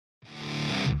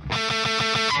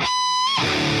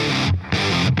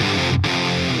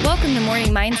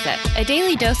Learning Mindset, a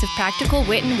daily dose of practical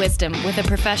wit and wisdom with a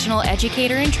professional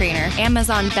educator and trainer,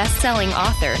 Amazon best-selling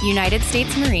author, United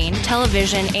States Marine,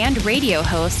 television and radio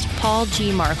host, Paul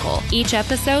G. Markel. Each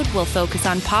episode will focus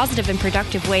on positive and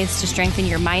productive ways to strengthen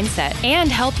your mindset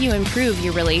and help you improve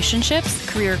your relationships,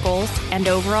 career goals, and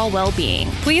overall well-being.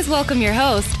 Please welcome your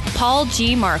host, Paul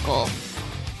G. Markel.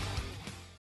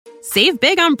 Save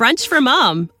big on brunch for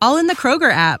mom, all in the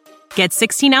Kroger app. Get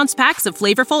 16-ounce packs of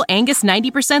flavorful Angus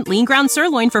 90% lean ground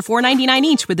sirloin for $4.99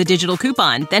 each with a digital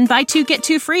coupon. Then buy 2, get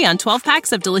 2 free on 12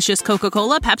 packs of delicious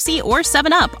Coca-Cola, Pepsi, or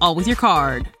 7-Up, all with your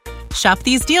card. Shop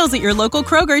these deals at your local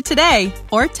Kroger today,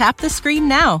 or tap the screen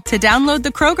now to download the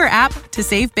Kroger app to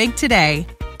save big today.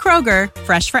 Kroger,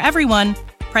 fresh for everyone.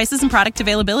 Prices and product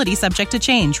availability subject to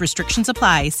change. Restrictions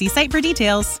apply. See site for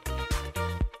details.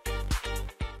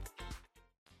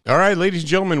 All right, ladies and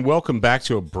gentlemen, welcome back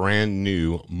to a brand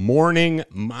new Morning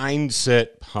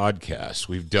Mindset podcast.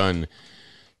 We've done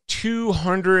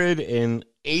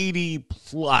 280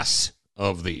 plus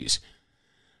of these.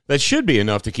 That should be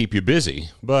enough to keep you busy,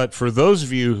 but for those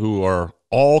of you who are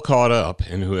all caught up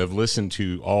and who have listened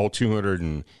to all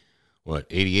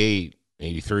 88,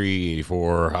 83,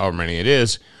 84, however many it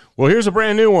is, well, here's a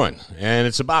brand new one, and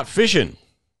it's about fishing.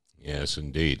 Yes,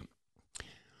 indeed.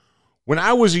 When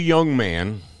I was a young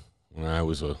man, when I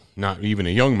was not even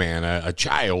a young man, a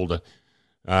child,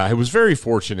 I was very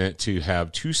fortunate to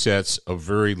have 2 sets of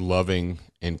very loving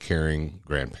and caring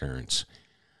grandparents.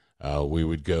 We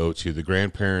would go to the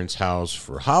grandparents' house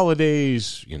for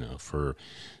holidays, for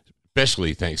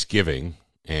especially Thanksgiving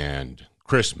and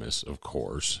Christmas, of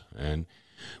course, and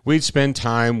we'd spend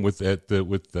time with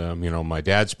my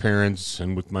dad's parents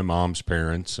and with my mom's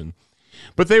parents,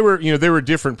 but they were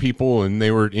different people and they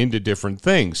were into different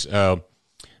things.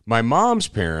 My mom's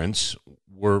parents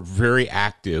were very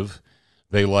active.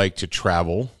 They liked to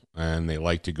travel, and they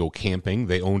liked to go camping.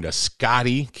 They owned a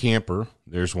Scotty camper.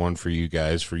 There's one for you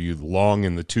guys, for you long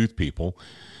in the tooth people.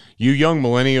 You young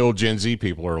millennial Gen Z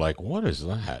people are like, what is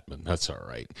that? But that's all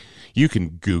right. You can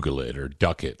Google it or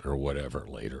duck it or whatever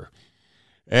later.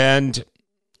 And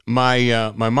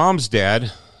my mom's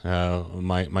dad,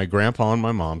 my grandpa on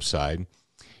my mom's side,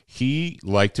 he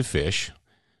liked to fish,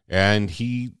 and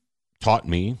he taught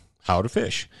me how to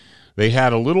fish. They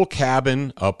had a little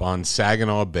cabin up on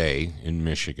Saginaw Bay in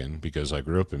Michigan, because I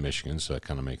grew up in Michigan, so that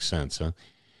kind of makes sense, huh?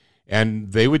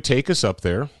 And they would take us up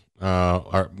there,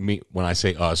 when I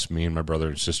say us, me and my brother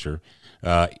and sister,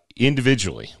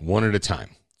 individually, one at a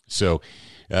time. So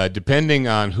depending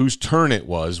on whose turn it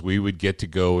was, we would get to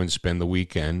go and spend the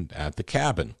weekend at the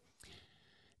cabin.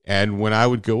 And when I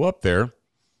would go up there,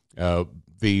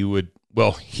 he would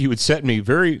set me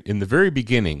in the very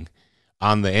beginning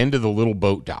on the end of the little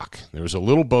boat dock. There was a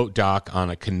little boat dock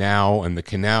on a canal, and the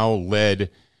canal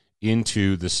led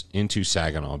into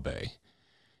Saginaw Bay.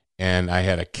 And I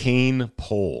had a cane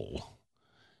pole.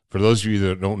 For those of you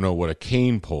that don't know what a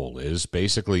cane pole is,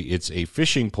 basically it's a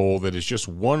fishing pole that is just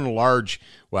one large,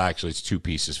 well, actually it's 2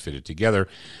 pieces fitted together,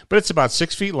 but it's about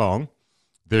 6 feet long.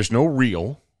 There's no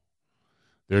reel.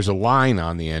 There's a line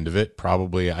on the end of it.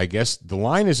 Probably, I guess the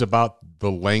line is about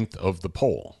the length of the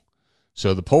pole.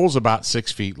 So the pole's about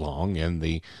 6 feet long, and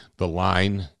the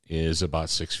line is about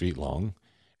 6 feet long.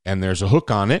 And there's a hook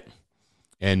on it.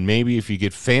 And maybe if you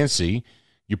get fancy,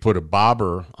 you put a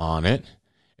bobber on it.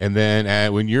 And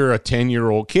then when you're a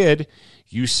 10-year-old kid,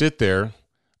 you sit there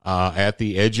at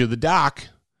the edge of the dock,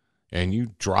 and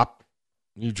you drop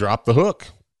the hook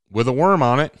with a worm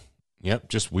on it.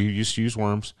 Yep, we used to use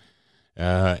worms.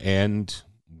 And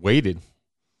waited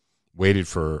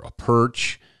for a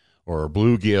perch or a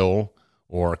bluegill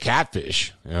or a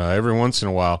catfish every once in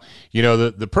a while.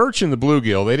 The perch and the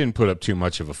bluegill, they didn't put up too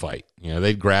much of a fight.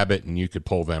 They'd grab it and you could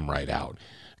pull them right out.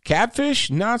 Catfish,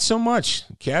 not so much.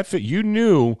 Catfish, you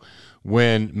knew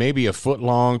when maybe a foot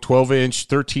long, 12-inch,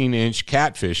 13-inch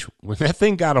catfish, when that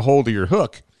thing got a hold of your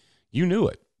hook, you knew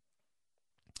it.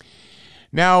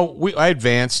 Now, I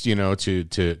advanced,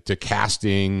 to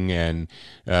casting and,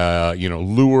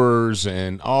 lures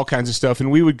and all kinds of stuff.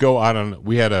 And we would go out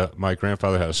my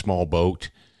grandfather had a small boat,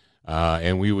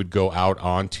 and we would go out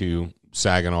onto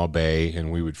Saginaw Bay,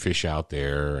 and we would fish out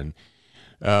there. And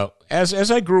as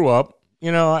I grew up,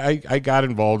 I got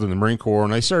involved in the Marine Corps,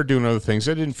 and I started doing other things.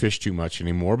 I didn't fish too much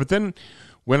anymore. But then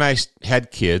when I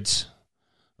had kids,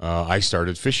 I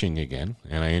started fishing again,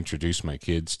 and I introduced my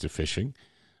kids to fishing.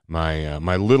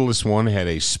 My littlest one had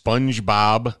a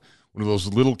SpongeBob, one of those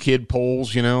little kid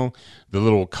poles, the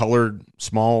little colored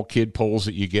small kid poles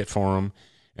that you get for them.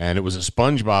 And it was a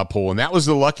SpongeBob pole, and that was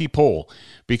the lucky pole,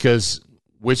 because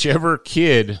whichever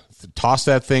kid tossed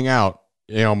that thing out,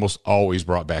 they almost always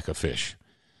brought back a fish.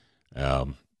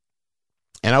 And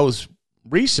I was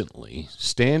recently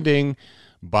standing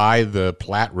by the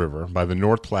Platte River, by the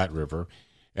North Platte River.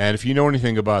 And if you know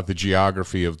anything about the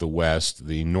geography of the West,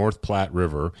 the North Platte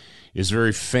River is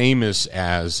very famous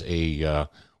as a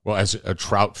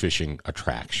trout fishing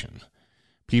attraction.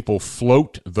 People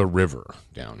float the river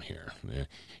down here.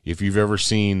 If you've ever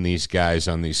seen these guys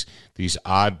on these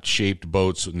odd-shaped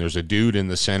boats, and there's a dude in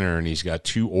the center, and he's got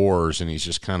 2 oars, and he's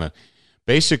just kind of,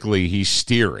 basically, he's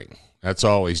steering. That's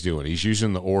all he's doing. He's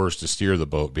using the oars to steer the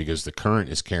boat because the current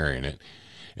is carrying it.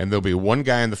 And there'll be one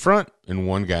guy in the front and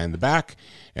one guy in the back,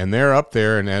 and they're up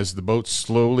there, and as the boat's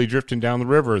slowly drifting down the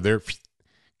river, they're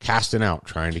casting out,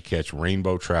 trying to catch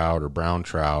rainbow trout or brown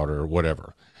trout or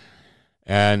whatever.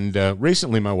 And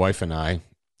recently, my wife and I,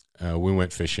 we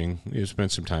went fishing. We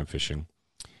spent some time fishing.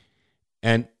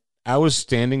 And I was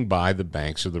standing by the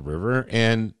banks of the river,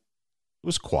 and it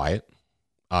was quiet,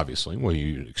 obviously. Well,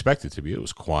 you'd expect it to be. It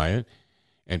was quiet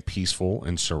and peaceful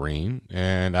and serene.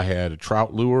 And I had a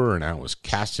trout lure, and I was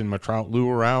casting my trout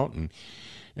lure out, and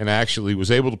I actually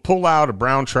was able to pull out a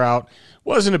brown trout.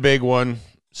 Wasn't a big one,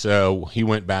 so he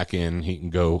went back in. He can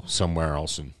go somewhere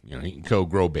else, and he can go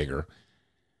grow bigger.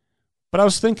 But I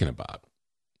was thinking about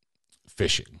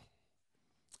fishing.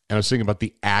 And I was thinking about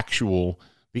the act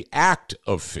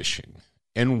of fishing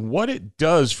and what it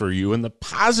does for you and the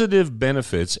positive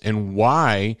benefits and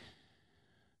why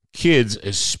kids,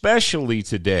 especially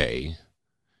today,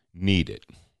 need it.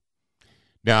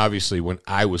 Now, obviously, when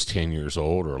I was 10 years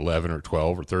old or 11 or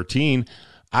 12 or 13,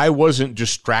 I wasn't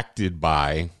distracted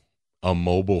by a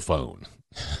mobile phone.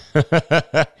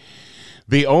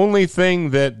 The only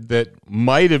thing that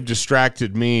might have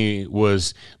distracted me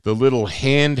was the little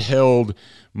handheld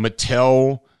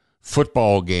Mattel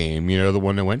football game, the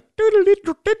one that went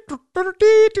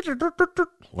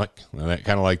like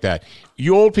kind of like that.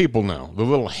 You old people know the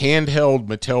little handheld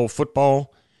Mattel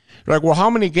football. You're like, well, how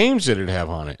many games did it have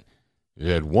on it? It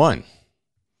had 1.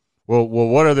 Well,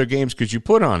 what other games could you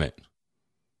put on it?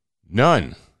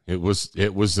 None. There was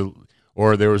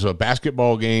a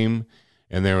basketball game.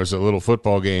 And there was a little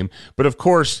football game. But, of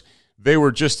course, they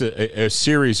were just a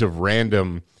series of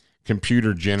random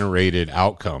computer-generated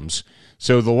outcomes.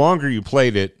 So the longer you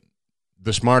played it,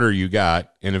 the smarter you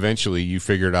got, and eventually you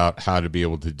figured out how to be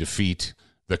able to defeat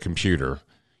the computer.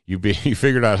 You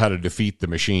figured out how to defeat the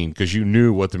machine because you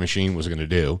knew what the machine was going to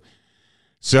do.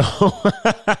 So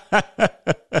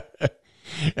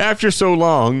after so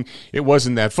long, it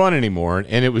wasn't that fun anymore,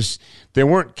 and there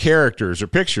weren't characters or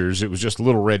pictures. It was just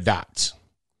little red dots.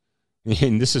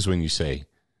 And this is when you say,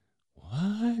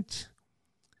 what?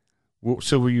 Well,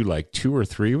 so were you like 2 or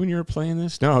 3 when you were playing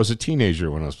this? No, I was a teenager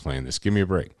when I was playing this. Give me a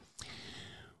break.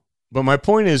 But my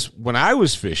point is, when I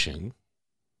was fishing,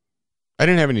 I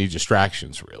didn't have any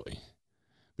distractions, really.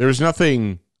 There was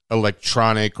nothing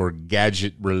electronic or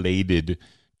gadget related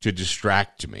to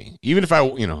distract me. Even if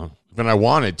when I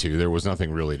wanted to, there was nothing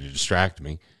really to distract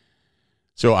me.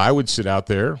 So I would sit out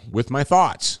there with my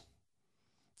thoughts.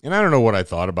 And I don't know what I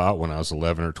thought about when I was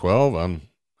 11 or 12.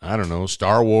 I don't know,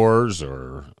 Star Wars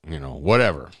or,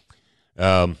 whatever.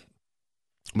 But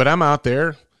I'm out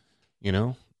there,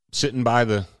 sitting by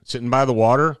the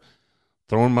water,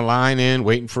 throwing my line in,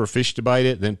 waiting for a fish to bite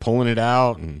it, then pulling it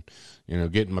out and,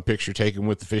 getting my picture taken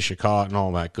with the fish I caught and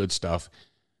all that good stuff.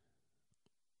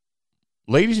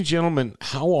 Ladies and gentlemen,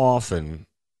 how often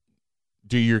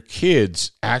do your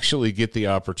kids actually get the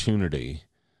opportunity,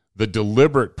 the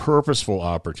deliberate, purposeful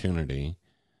opportunity,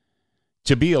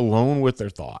 to be alone with their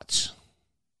thoughts,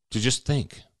 to just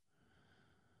think?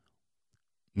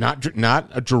 Not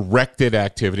a directed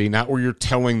activity, not where you're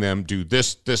telling them do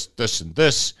this, this, this, and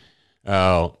this,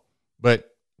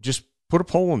 but just put a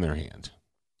pole in their hand.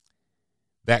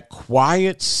 That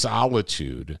quiet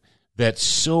solitude that's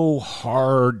so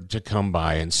hard to come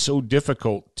by and so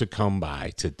difficult to come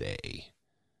by today.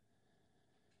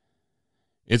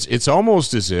 It's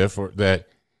almost as if that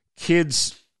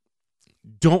kids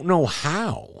don't know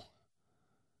how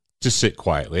to sit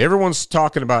quietly. Everyone's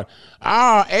talking about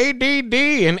ADD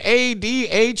and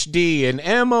ADHD and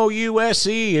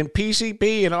MOUSE and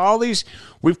PCP and all these.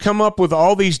 We've come up with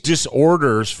all these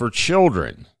disorders for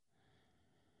children.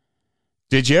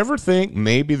 Did you ever think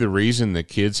maybe the reason the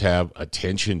kids have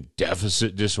attention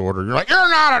deficit disorder, you're like, you're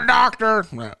not a doctor.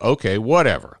 Okay,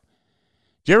 whatever.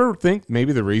 Do you ever think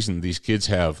maybe the reason these kids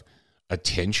have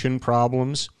attention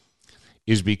problems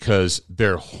is because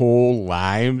their whole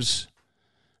lives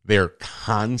they're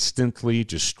constantly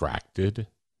distracted?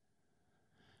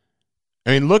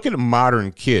 I mean, look at a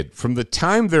modern kid. From the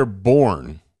time they're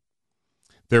born,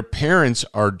 their parents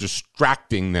are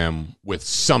distracting them with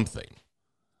something.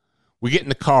 We get in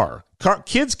the car.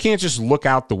 kids can't just look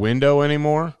out the window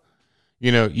anymore.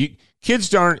 Kids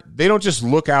they don't just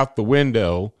look out the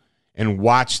window and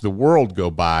watch the world go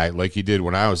by like you did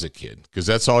when I was a kid, because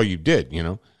that's all you did,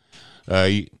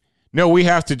 No, we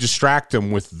have to distract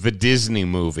them with the Disney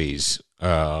movies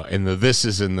and the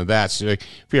thises and the that's.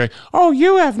 Be like, oh,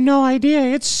 you have no idea.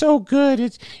 It's so good.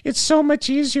 It's so much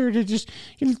easier to just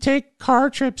take car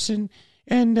trips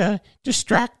and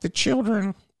distract the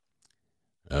children.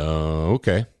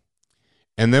 Okay.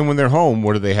 And then when they're home,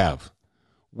 what do they have?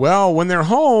 Well, when they're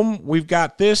home, we've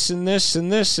got this and this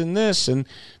and this and this, and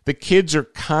the kids are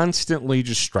constantly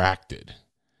distracted.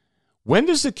 When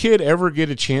does the kid ever get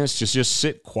a chance to just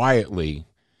sit quietly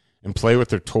and play with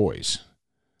their toys?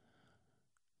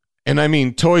 And I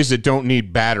mean toys that don't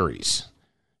need batteries,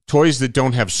 toys that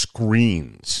don't have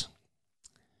screens.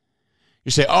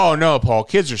 You say, oh, no, Paul,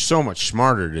 kids are so much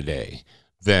smarter today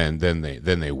than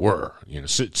they were.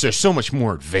 So they're so much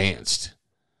more advanced.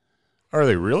 Are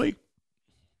they really?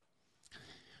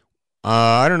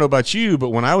 I don't know about you, but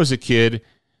when I was a kid,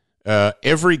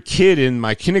 every kid in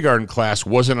my kindergarten class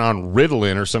wasn't on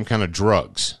Ritalin or some kind of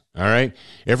drugs, all right?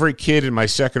 Every kid in my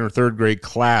second or third grade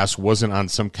class wasn't on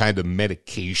some kind of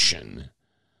medication.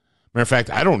 Matter of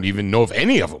fact, I don't even know if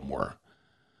any of them were.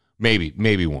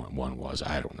 Maybe one was,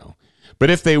 I don't know. But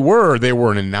if they were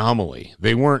an anomaly.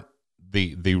 They weren't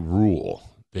the rule.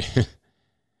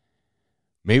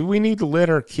 Maybe we need to let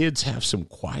our kids have some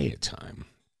quiet time.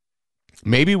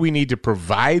 Maybe we need to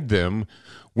provide them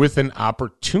with an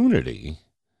opportunity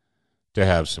to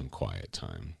have some quiet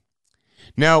time.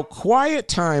 Now, quiet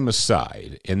time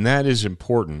aside, and that is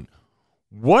important,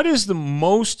 what is the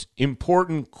most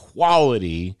important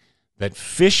quality that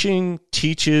fishing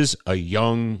teaches a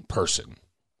young person?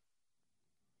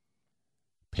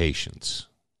 Patience.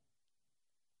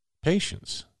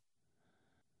 Patience.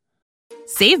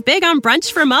 Save big on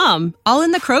brunch for mom, all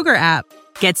in the Kroger app.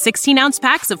 Get 16-ounce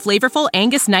packs of flavorful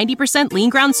Angus 90% lean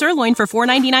ground sirloin for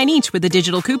 $4.99 each with a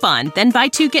digital coupon. Then buy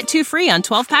 2, get 2 free on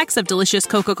 12 packs of delicious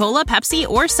Coca-Cola, Pepsi,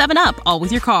 or 7-Up, all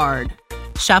with your card.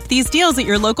 Shop these deals at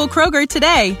your local Kroger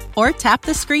today, or tap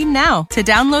the screen now to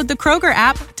download the Kroger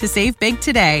app to save big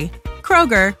today.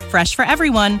 Kroger, fresh for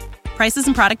everyone. Prices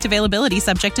and product availability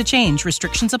subject to change.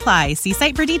 Restrictions apply. See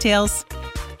site for details.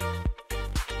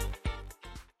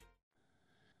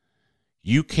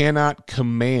 You cannot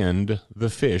command the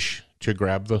fish to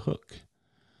grab the hook.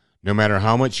 No matter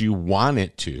how much you want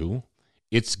it to,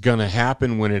 it's going to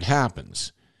happen when it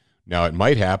happens. Now, it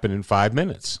might happen in 5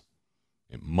 minutes.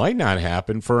 It might not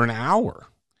happen for an hour.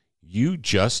 You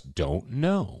just don't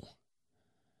know.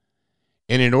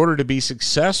 And in order to be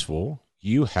successful,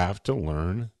 you have to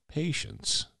learn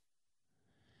patience.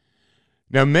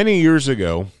 Now, many years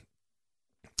ago,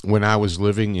 when I was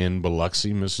living in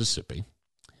Biloxi, Mississippi,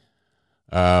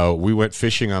 we went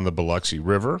fishing on the Biloxi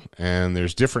River, and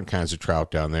there's different kinds of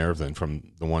trout down there than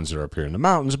from the ones that are up here in the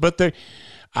mountains. But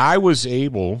I was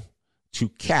able to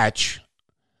catch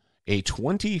a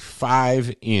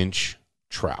 25-inch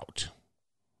trout.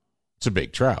 It's a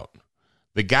big trout.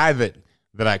 The guy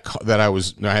I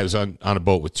was on a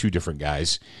boat with 2 different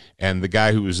guys, and the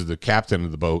guy who was the captain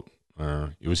of the boat,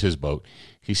 it was his boat.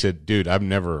 He said, "Dude, I've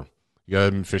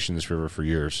been fishing this river for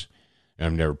years, and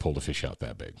I've never pulled a fish out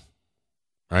that big."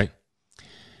 Right?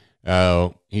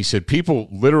 He said, people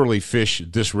literally fish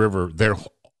this river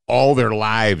all their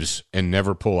lives and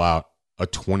never pull out a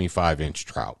 25-inch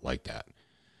trout like that.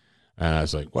 And I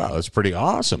was like, wow, that's pretty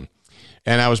awesome.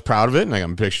 And I was proud of it, and I got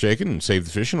my picture taken and saved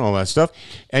the fish and all that stuff.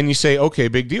 And you say, okay,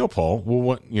 big deal, Paul.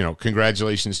 Well,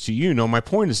 congratulations to you. No, my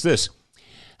point is this.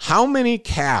 How many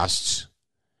casts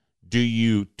do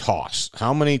you toss?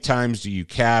 How many times do you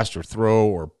cast or throw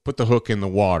or put the hook in the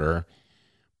water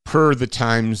per the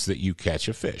times that you catch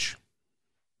a fish?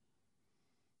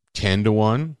 10 to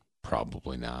 1?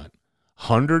 Probably not.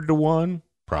 100 to 1?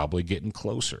 Probably getting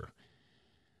closer.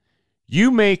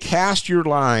 You may cast your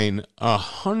line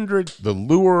 100, the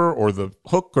lure or the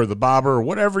hook or the bobber or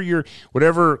whatever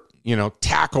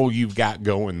tackle you've got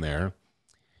going there.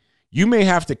 You may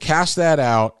have to cast that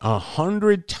out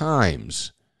 100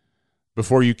 times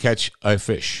before you catch a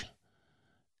fish.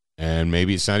 And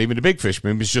maybe it's not even a big fish.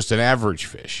 Maybe it's just an average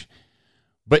fish.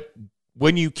 But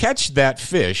when you catch that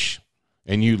fish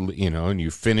and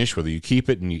you finish, whether you keep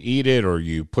it and you eat it or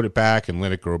you put it back and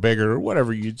let it grow bigger or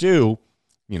whatever you do,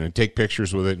 take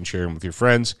pictures with it and share them with your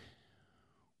friends.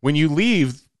 When you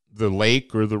leave the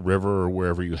lake or the river or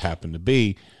wherever you happen to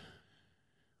be,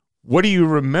 what do you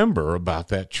remember about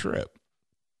that trip?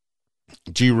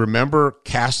 Do you remember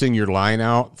casting your line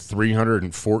out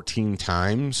 314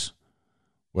 times?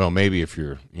 Well, maybe if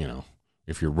you're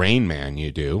Rain Man,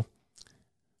 you do.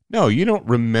 No, you don't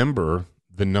remember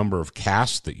the number of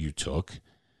casts that you took.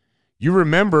 You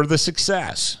remember the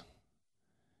success.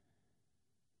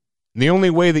 And the only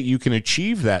way that you can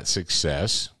achieve that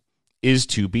success is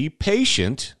to be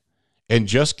patient and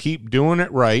just keep doing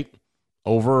it right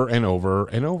over and over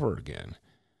and over again.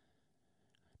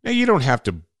 Now, you don't have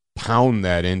to pound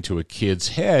that into a kid's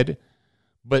head,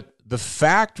 but the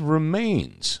fact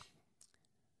remains,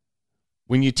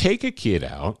 when you take a kid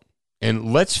out,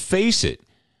 and let's face it,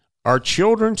 our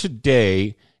children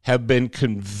today have been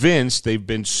convinced, they've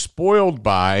been spoiled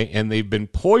by, and they've been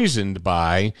poisoned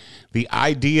by the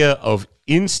idea of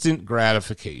instant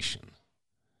gratification.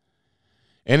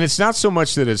 And it's not so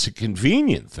much that it's a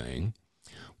convenient thing.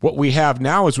 What we have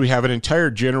now is we have an entire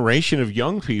generation of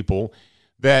young people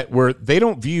that where they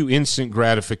don't view instant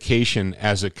gratification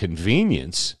as a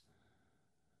convenience.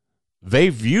 They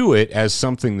view it as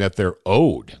something that they're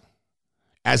owed,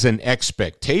 as an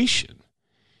expectation.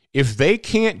 If they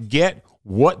can't get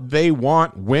what they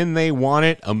want when they want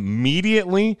it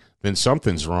immediately, then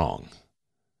something's wrong.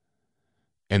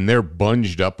 And they're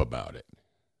bunged up about it.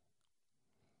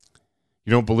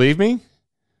 You don't believe me?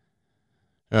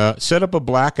 Set up a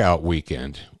blackout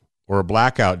weekend or a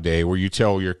blackout day where you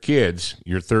tell your kids,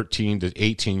 your 13 to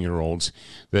 18-year-olds,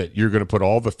 that you're going to put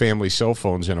all the family cell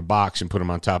phones in a box and put them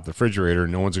on top of the refrigerator,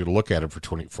 and no one's going to look at them for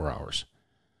 24 hours.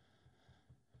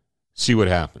 See what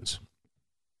happens.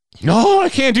 No, I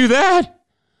can't do that.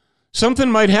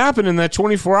 Something might happen in that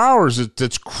 24 hours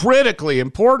that's critically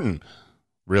important.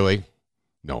 Really?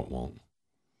 No, it won't.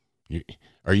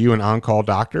 Are you an on-call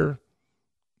doctor?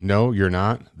 No, you're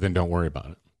not? Then don't worry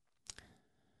about it.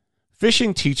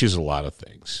 Fishing teaches a lot of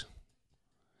things.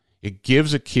 It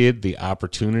gives a kid the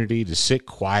opportunity to sit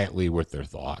quietly with their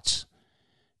thoughts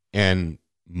and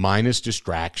minus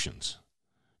distractions.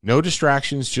 No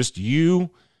distractions, just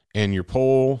you and your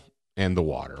pole and the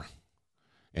water.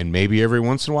 And maybe every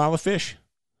once in a while a fish,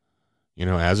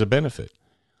 as a benefit.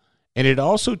 And it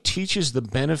also teaches the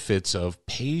benefits of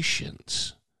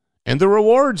patience and the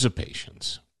rewards of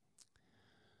patience.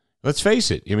 Let's face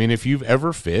it. If you've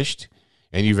ever fished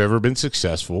and you've ever been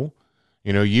successful,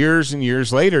 years and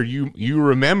years later, you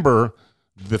remember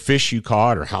the fish you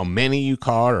caught or how many you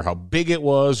caught or how big it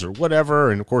was or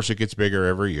whatever. And, of course, it gets bigger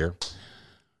every year,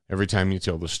 every time you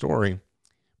tell the story.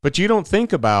 But you don't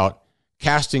think about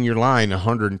casting your line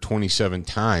 127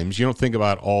 times. You don't think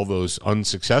about all those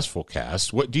unsuccessful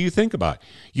casts. What do you think about?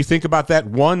 You think about that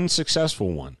one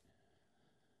successful one.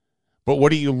 But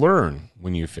what do you learn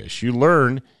when you fish? You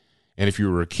learn, and if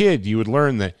you were a kid, you would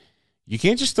learn that you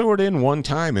can't just throw it in one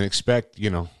time and expect,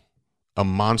 a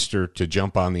monster to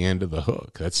jump on the end of the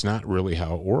hook. That's not really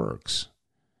how it works.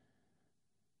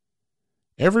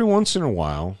 Every once in a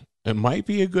while, it might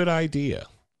be a good idea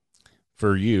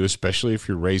for you, especially if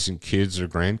you're raising kids or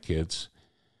grandkids,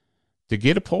 to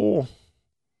get a pole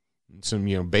and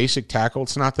some, basic tackle.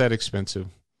 It's not that expensive.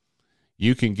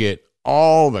 You can get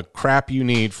all the crap you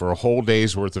need for a whole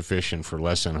day's worth of fishing for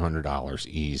less than $100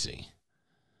 easy.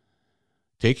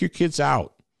 Take your kids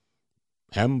out.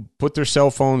 Have them put their cell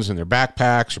phones in their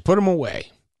backpacks or put them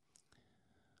away.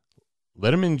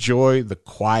 Let them enjoy the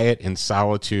quiet and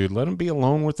solitude. Let them be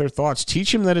alone with their thoughts.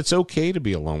 Teach them that it's okay to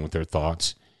be alone with their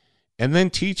thoughts. And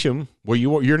then teach them,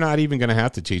 you're not even going to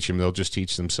have to teach them. They'll just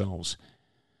teach themselves.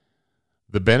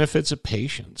 The benefits of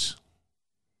patience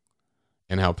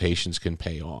and how patience can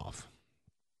pay off.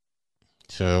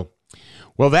 So,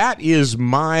 well, that is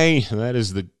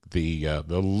the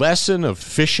lesson of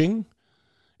fishing.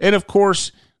 And, of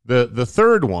course, the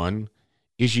third one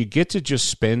is you get to just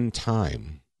spend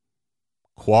time,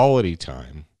 quality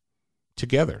time,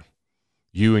 together.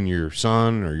 You and your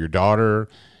son or your daughter.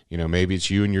 Maybe it's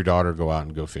you and your daughter go out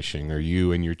and go fishing, or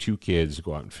you and your two kids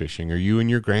go out and fishing, or you and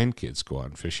your grandkids go out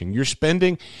and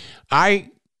fishing.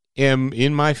 I am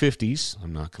in my 50s,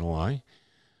 I'm not going to lie.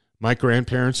 My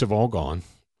grandparents have all gone,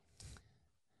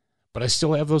 but I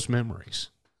still have those memories,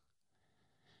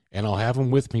 and I'll have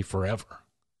them with me forever.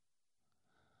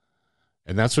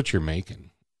 And that's what you're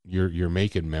making. You're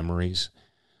making memories.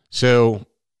 So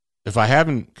if I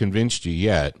haven't convinced you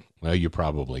yet, well, you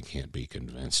probably can't be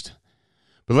convinced.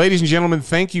 But ladies and gentlemen,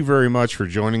 thank you very much for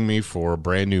joining me for a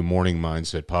brand new Morning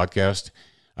Mindset podcast.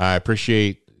 I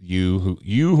appreciate you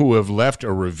who have left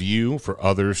a review for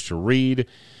others to read.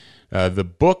 The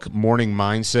book Morning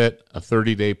Mindset, a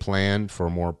 30-day plan for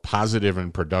a more positive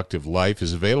and productive life,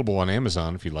 is available on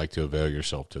Amazon if you'd like to avail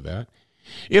yourself to that.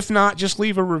 If not, just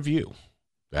leave a review.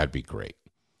 That'd be great.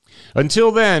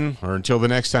 Until then, or until the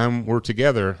next time we're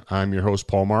together, I'm your host,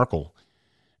 Paul Markle,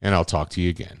 and I'll talk to you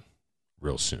again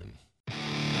real soon.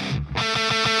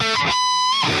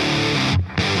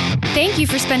 Thank you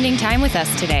for spending time with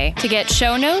us today. To get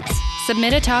show notes,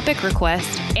 submit a topic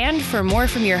request, and for more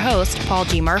from your host, Paul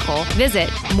G. Markle, visit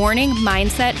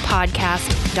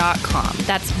morningmindsetpodcast.com.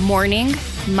 That's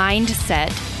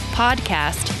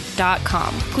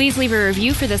morningmindsetpodcast.com. Please leave a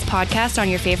review for this podcast on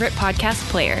your favorite podcast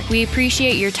player. We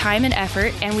appreciate your time and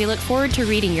effort, and we look forward to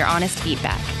reading your honest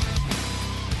feedback.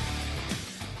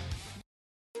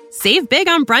 Save big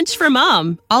on brunch for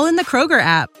mom, all in the Kroger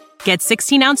app. Get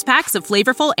 16-ounce packs of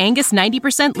flavorful Angus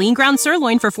 90% lean ground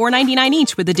sirloin for $4.99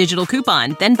 each with a digital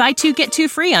coupon. Then buy 2, get 2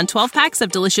 free on 12 packs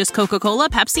of delicious Coca-Cola,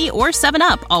 Pepsi, or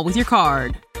 7-Up, all with your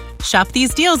card. Shop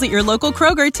these deals at your local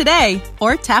Kroger today,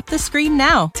 or tap the screen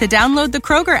now to download the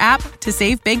Kroger app to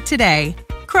save big today.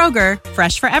 Kroger,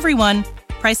 fresh for everyone.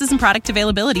 Prices and product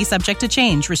availability subject to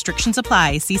change. Restrictions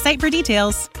apply. See site for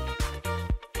details.